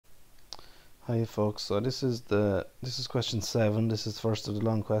Hi folks, so this is question 7. This is the first of the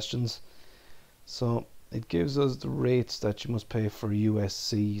long questions. So it gives us the rates that you must pay for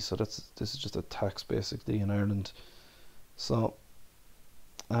USC. So this is just a tax basically in Ireland. So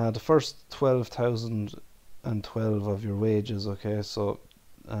the first 12,012 of your wages, okay, so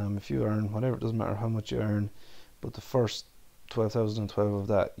if you earn whatever, it doesn't matter how much you earn, but the first 12,012 of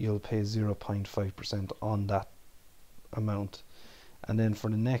that, you'll pay 0.5% on that amount. And then for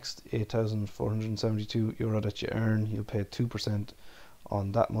the next €8,472 that you earn, you'll pay 2%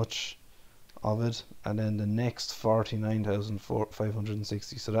 on that much of it. And then the next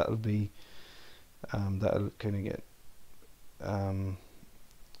 49,560, so that'll be that'll kind of get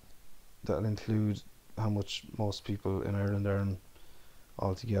that'll include how much most people in Ireland earn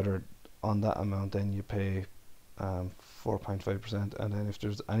altogether. On that amount, then you pay 4.5%, and then if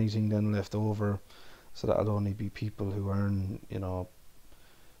there's anything then left over, so that'll only be people who earn,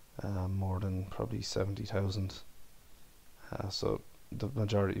 more than probably 70,000. So the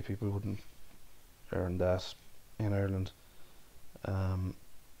majority of people wouldn't earn that in Ireland.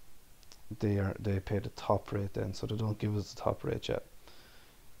 They pay the top rate then, so they don't give us the top rate yet.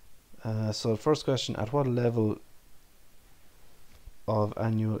 So the first question: at what level of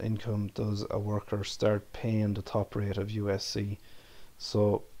annual income does a worker start paying the top rate of USC?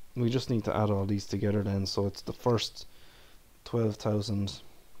 So we just need to add all these together then. So it's the first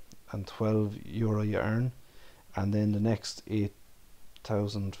 12,012 euro you earn, and then the next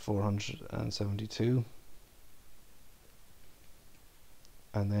 8,472,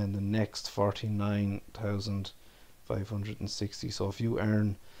 and then the next 49,560. So if you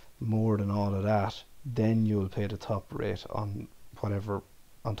earn more than all of that, then you'll pay the top rate on whatever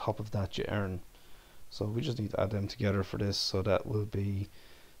on top of that you earn. So we just need to add them together for this, so that will be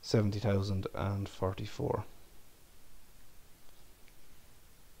 70,044.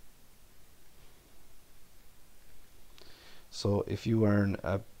 So if you earn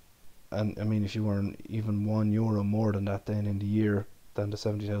if you earn even €1 more than that then in the year than the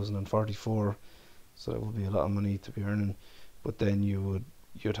 70,044, so that would be a lot of money to be earning, but then you'd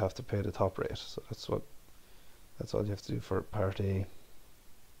have to pay the top rate. So that's all you have to do for part A.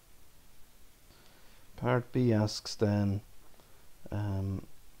 Part B asks then,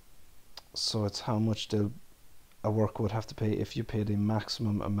 so it's how much a worker would have to pay if you pay the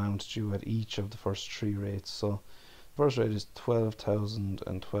maximum amount due at each of the first 3 rates. So first rate is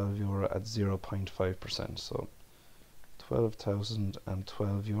 12,012 euro at 0.5%. So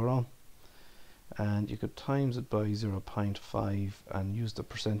 12,012 euro, and you could times it by 0.5 and use the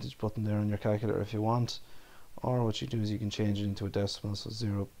percentage button there on your calculator if you want, or what you do is you can change it into a decimal, so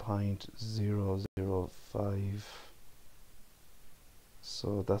 0.005.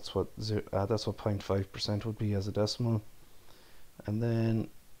 So that's what 0.5% would be as a decimal. And then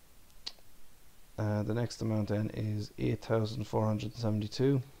the next amount then is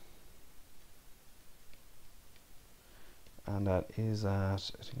 8,472, and that is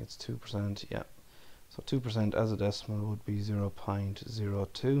at, I think it's 2%, yeah. So 2% as a decimal would be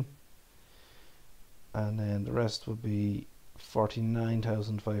 0.02, and then the rest would be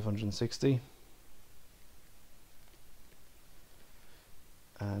 49,560,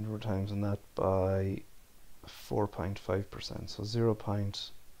 and we're timesing that by 4.5%, so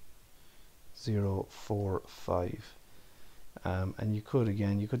 0.045. And you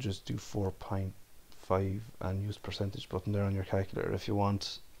could just do 4.5 and use percentage button there on your calculator if you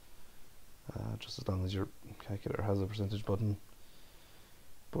want, just as long as your calculator has a percentage button.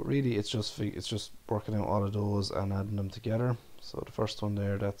 But really it's just working out all of those and adding them together. So the first one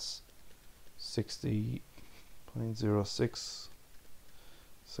there, that's 60.06.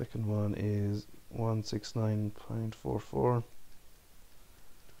 Second one is 169.44,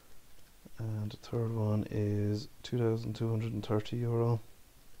 and the third one is 2,230 euro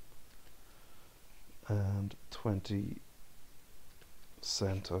and 20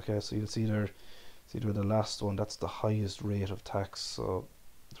 cent. Okay, so you'll see there the last one, that's the highest rate of tax, so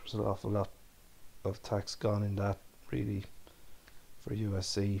there's an awful lot of tax gone in that really for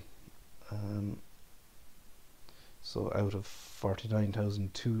USC. So out of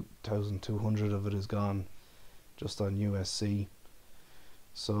 49,000, 2,200 of it is gone just on USC.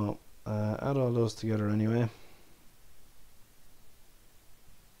 So add all those together anyway,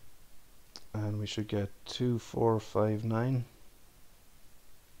 and we should get 2,459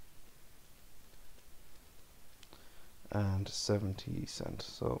 and 70 cents.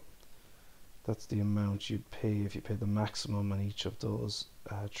 So that's the amount you'd pay if you pay the maximum on each of those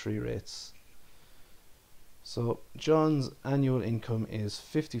 3 rates. So John's annual income is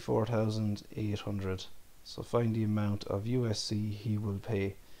 54,800. So find the amount of USC he will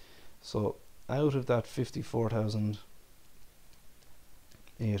pay. So out of that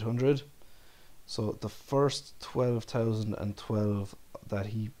 54,800, so the first 12,012 that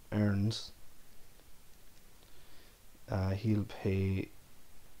he earns, he'll pay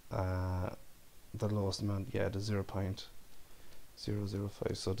the lowest amount, yeah, the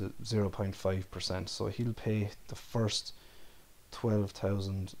 0.005, so the 0.5%. So he'll pay the first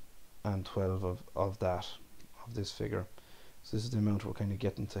 12,012 of this figure. So this is the amount we're kind of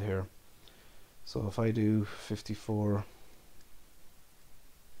getting to here. So if I do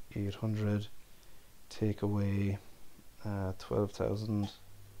 54,800 take away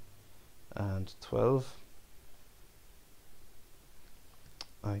 12,012,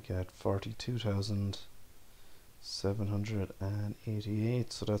 I get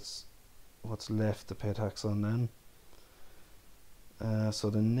 42,788. So that's what's left to pay tax on then.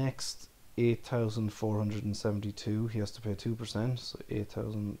 So the next 8,472, he has to pay 2%, so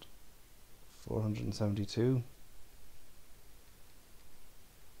 8,472.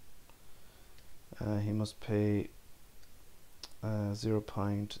 He must pay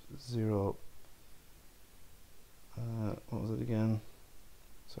 0.0 what was it again?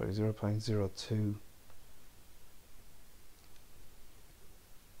 Sorry, 0.02.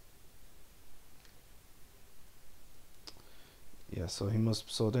 Yeah, so he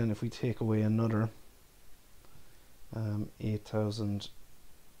must, so then if we take away another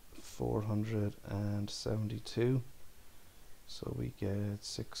 8,472, so we get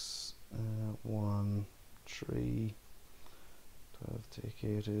 6, 1, 3, 12 take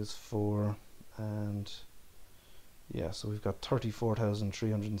 8 is 4, and yeah, so we've got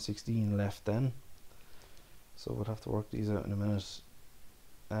 34,316 left then. So we'll have to work these out in a minute.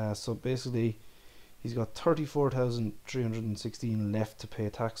 So basically he's got 34,316 left to pay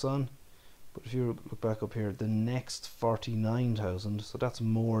tax on, but if you look back up here, the next 49,000, so that's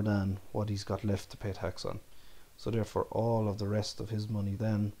more than what he's got left to pay tax on. So therefore all of the rest of his money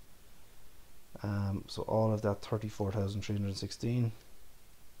then, so all of that 34,316,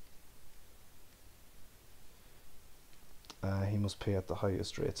 he must pay at the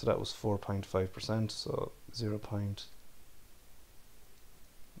highest rate. So that was 4.5%, so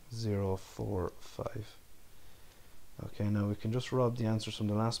 0.045. Okay, now we can just rob the answers from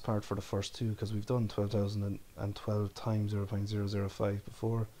the last part for the first two, because we've done 12,012 times 0.005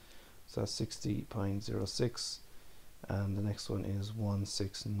 before, so that's 60.06, and the next one is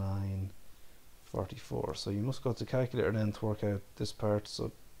 169.44. So you must go to the calculator then to work out this part.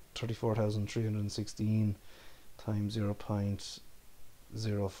 So 34,316 times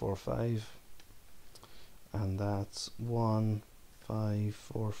 0.045, and that's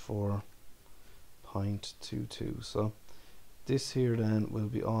 1544.22. So this here then will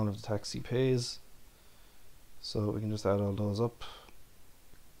be all of the tax he pays. So we can just add all those up,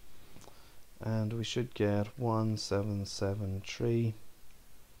 and we should get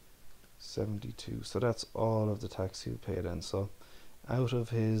 1773.72. So that's all of the tax he'll pay then. So out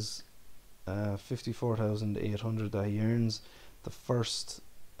of his 54,800 that he earns, the first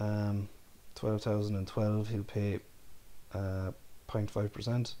 12,012 he'll pay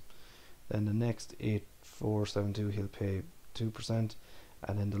 0.5%, then the next 8,472 he'll pay 2%,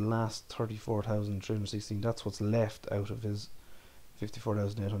 and then the last 34,316, that's what's left out of his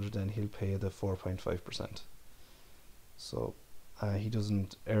 54,800, then he'll pay the 4.5%. So he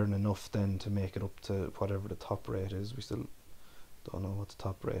doesn't earn enough then to make it up to whatever the top rate is. We still don't know what the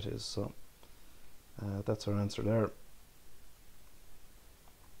top rate is, so that's our answer there.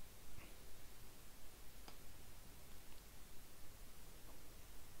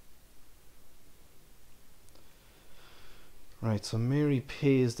 Right, so Mary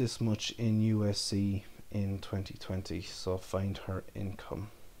pays this much in USC in 2020, so find her income.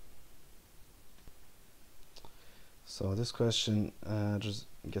 So this question just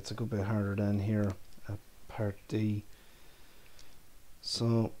gets a good bit harder than here at part D.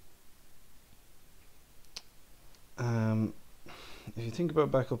 So if you think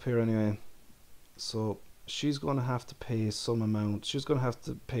about back up here anyway, so she's going to have to pay some amount. She's going to have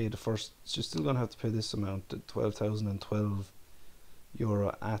to pay the first, she's still going to have to pay this amount, the 12,012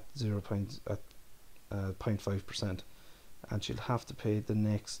 euro at 0.5%, and she'll have to pay the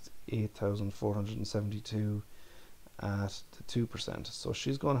next 8,472 at the 2%. So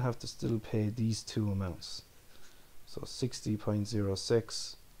she's going to have to still pay these two amounts, so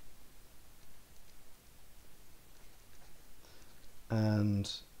 60.06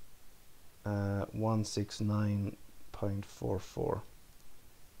 and 169.44.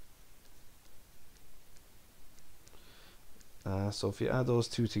 So if you add those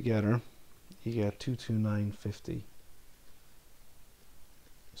two together, you get 229.50.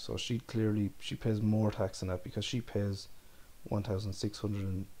 So she pays more tax than that, because she pays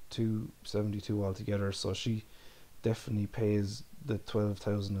 1,602.72 altogether. So she definitely pays the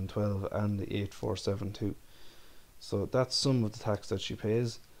 12,012 and the 8,472. So that's some of the tax that she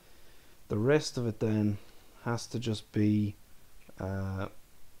pays. The rest of it then has to just be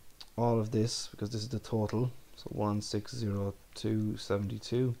all of this, because this is the total. So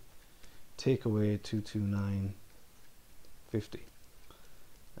 1,602.72 take away 229.50,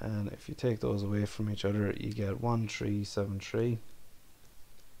 and if you take those away from each other, you get 1,373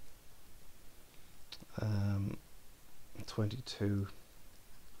 22.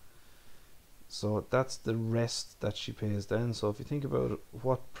 So that's the rest that she pays then. So if you think about it,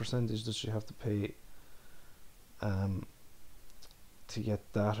 what percentage does she have to pay to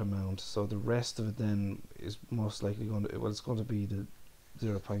get that amount? So the rest of it then is most likely going to, well, it's going to be the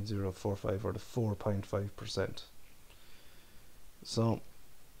 0.045 or the 4.5%. So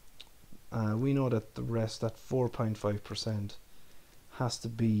we know that the rest, that 4.5%, has to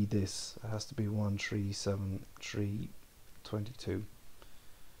be this. It has to be 1,373.22,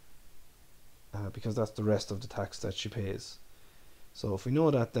 because that's the rest of the tax that she pays. So if we know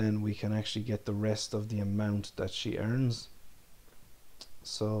that, then we can actually get the rest of the amount that she earns.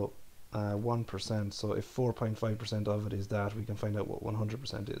 So 1%, so if 4.5% of it is that, we can find out what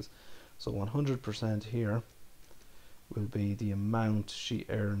 100% is. So 100% here will be the amount she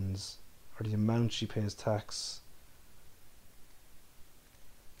earns, or the amount she pays tax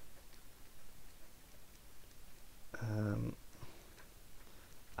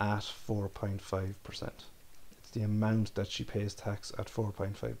at 4.5%. It's the amount that she pays tax at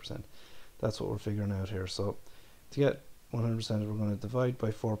 4.5%. That's what we're figuring out here. So to get 100%, we're going to divide by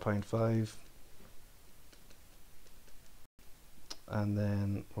 4.5, and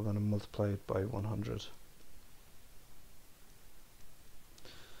then we're going to multiply it by 100.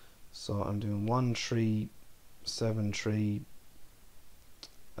 So I'm doing 1,373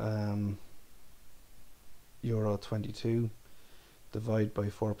 euro 22 divide by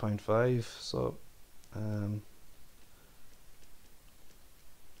 4.5. So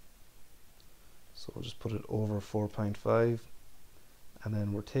so we'll just put it over 4.5, and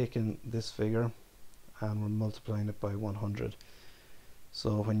then we're taking this figure and we're multiplying it by 100.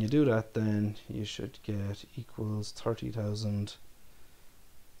 So when you do that, then you should get equals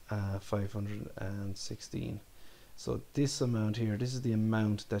 30,516. So this amount here, this is the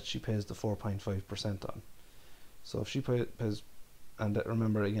amount that she pays the 4.5% on. So if she pays, and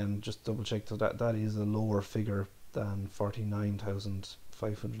remember again, just double check, so that is a lower figure than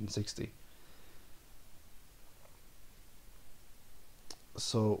 49,560.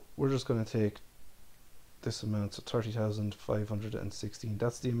 So we're just going to take this amount, so 30,516.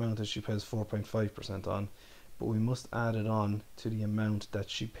 That's the amount that she pays 4.5% on, but we must add it on to the amount that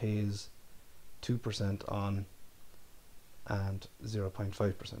she pays 2% on and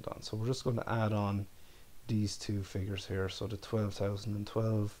 0.5% on. So we're just going to add on these two figures here. So the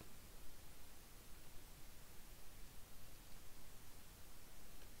 12,012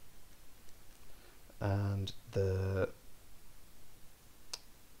 and the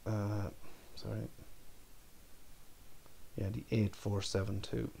the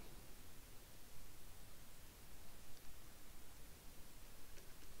 8,472.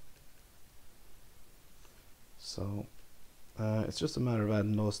 So it's just a matter of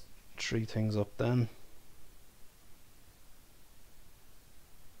adding those three things up then.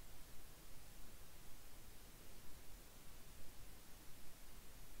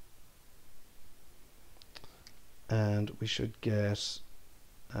 And we should get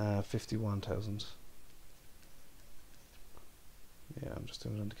 51,000. Yeah, I'm just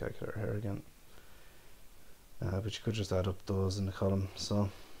doing it on the calculator here again. But you could just add up those in the column. So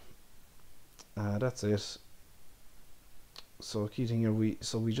that's it. So key thing here, we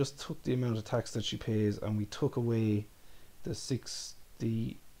just took the amount of tax that she pays, and we took away the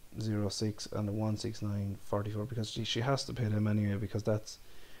 60.06 and the 169.44, because she has to pay them anyway, because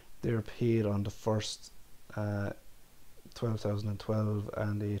they're paid on the first 12,012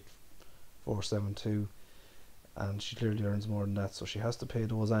 and 8,472, and she clearly earns more than that, so she has to pay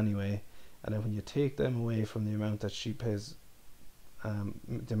those anyway. And then when you take them away from the amount that she pays,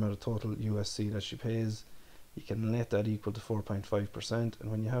 the amount of total USC that she pays, you can let that equal to 4.5%,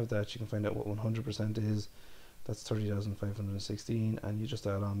 and when you have that, you can find out what 100% is. That's 30,516, and you just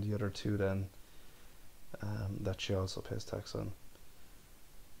add on the other two then that she also pays tax on.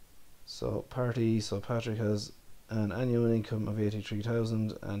 So Patrick has an annual income of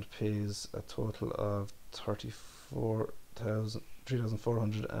 83,000 and pays a total of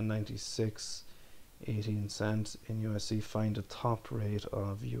 3,496 18 cent in USC. Find the top rate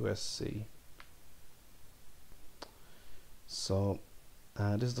of USC. So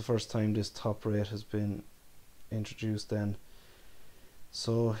this is the first time this top rate has been introduced then.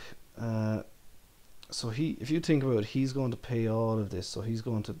 So if you think about it, he's going to pay all of this. So he's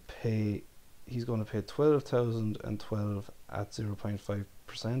going to pay 12,012 at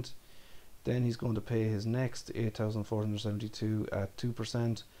 0.5%. Then he's going to pay his next 8,472 at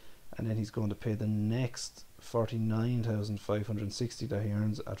 2%, and then he's going to pay the next 49,560 that he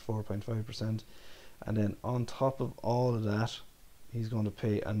earns at 4.5%, and then on top of all of that, he's going to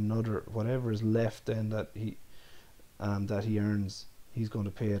pay another whatever is left then that he earns. He's going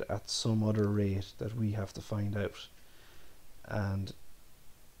to pay it at some other rate that we have to find out, and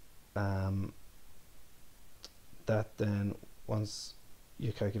that then once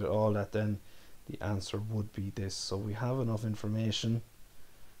you calculate all that, then the answer would be this. So we have enough information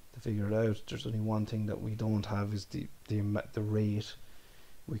to figure it out. There's only one thing that we don't have is the rate.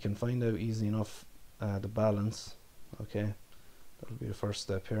 We can find out easily enough the balance. Okay, that'll be the first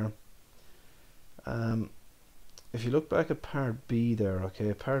step here. If you look back at part B there,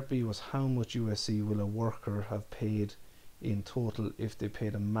 okay, part B was how much USC will a worker have paid in total if they pay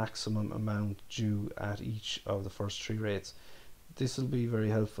the maximum amount due at each of the first three rates. This will be very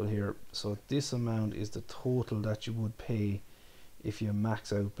helpful here. So this amount is the total that you would pay if you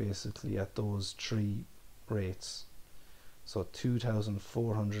max out basically at those three rates. So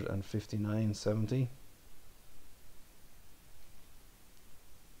 2,459.70.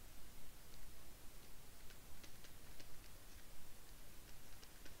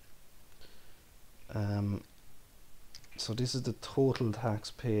 So this is the total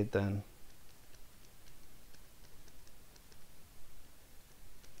tax paid then.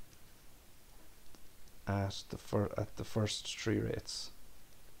 At the first three rates.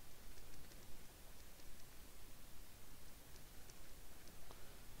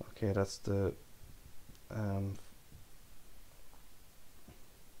 Okay, that's the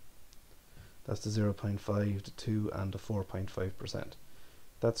that's the 0.5, the 2 and the 4.5%.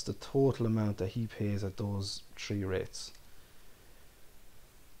 That's the total amount that he pays at those three rates.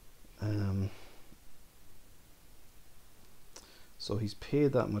 So he's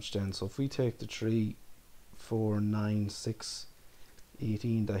paid that much then. So if we take the 3, 4, 9, 6,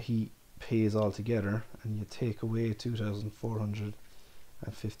 18 that he pays altogether, and you take away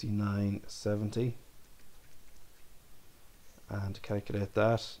 2,459.70 and calculate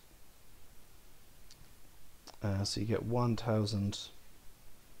that, so you get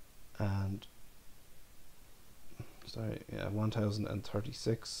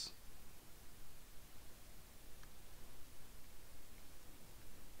 1,036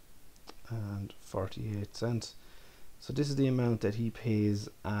 and 48 cents. So this is the amount that he pays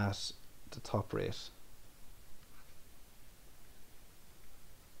at the top rate.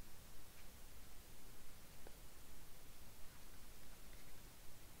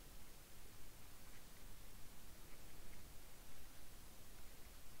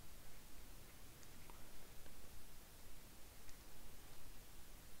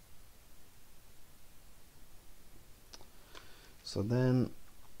 So then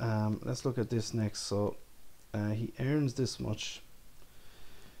let's look at this next. So he earns this much.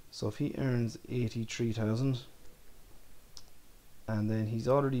 So if he earns 83,000 and then he's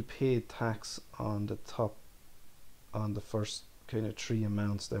already paid tax on the top, on the first kind of three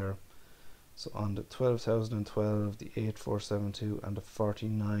amounts there. So on the 12,012, the 8,472 and the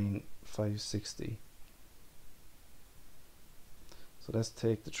 49,560. So let's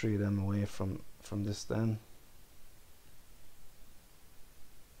take the three of them away from this then.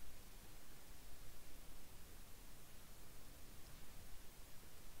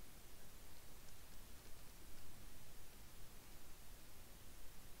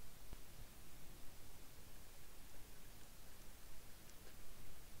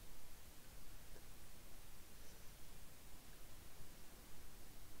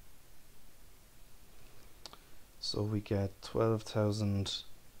 So we get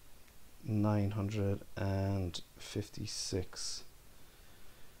 12,956.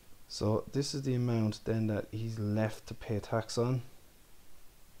 So this is the amount then that he's left to pay tax on.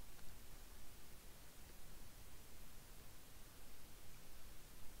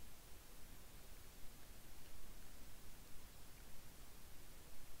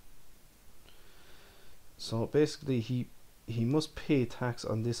 So basically he must pay tax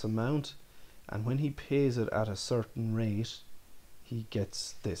on this amount, and when he pays it at a certain rate he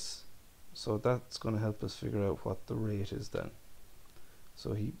gets this. So that's going to help us figure out what the rate is then.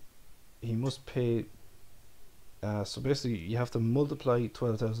 So he must pay, so basically you have to multiply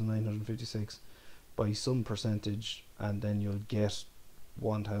 12,956 by some percentage, and then you'll get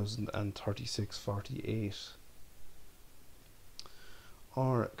 1036.48.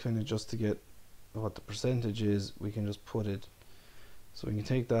 Or kind of just to get what the percentage is, we can just put it, so we can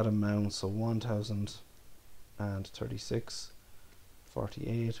take that amount, so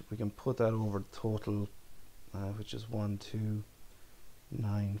 1036.48, we can put that over the total, which is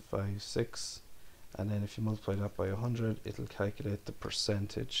 12956, and then if you multiply that by 100, it'll calculate the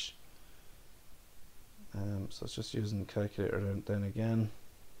percentage. So it's just using the calculator then again,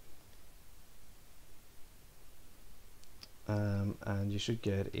 and you should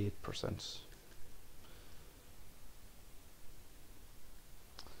get 8%.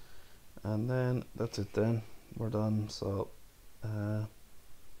 And then that's it, then we're done. So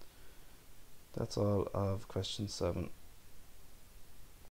that's all of question 7.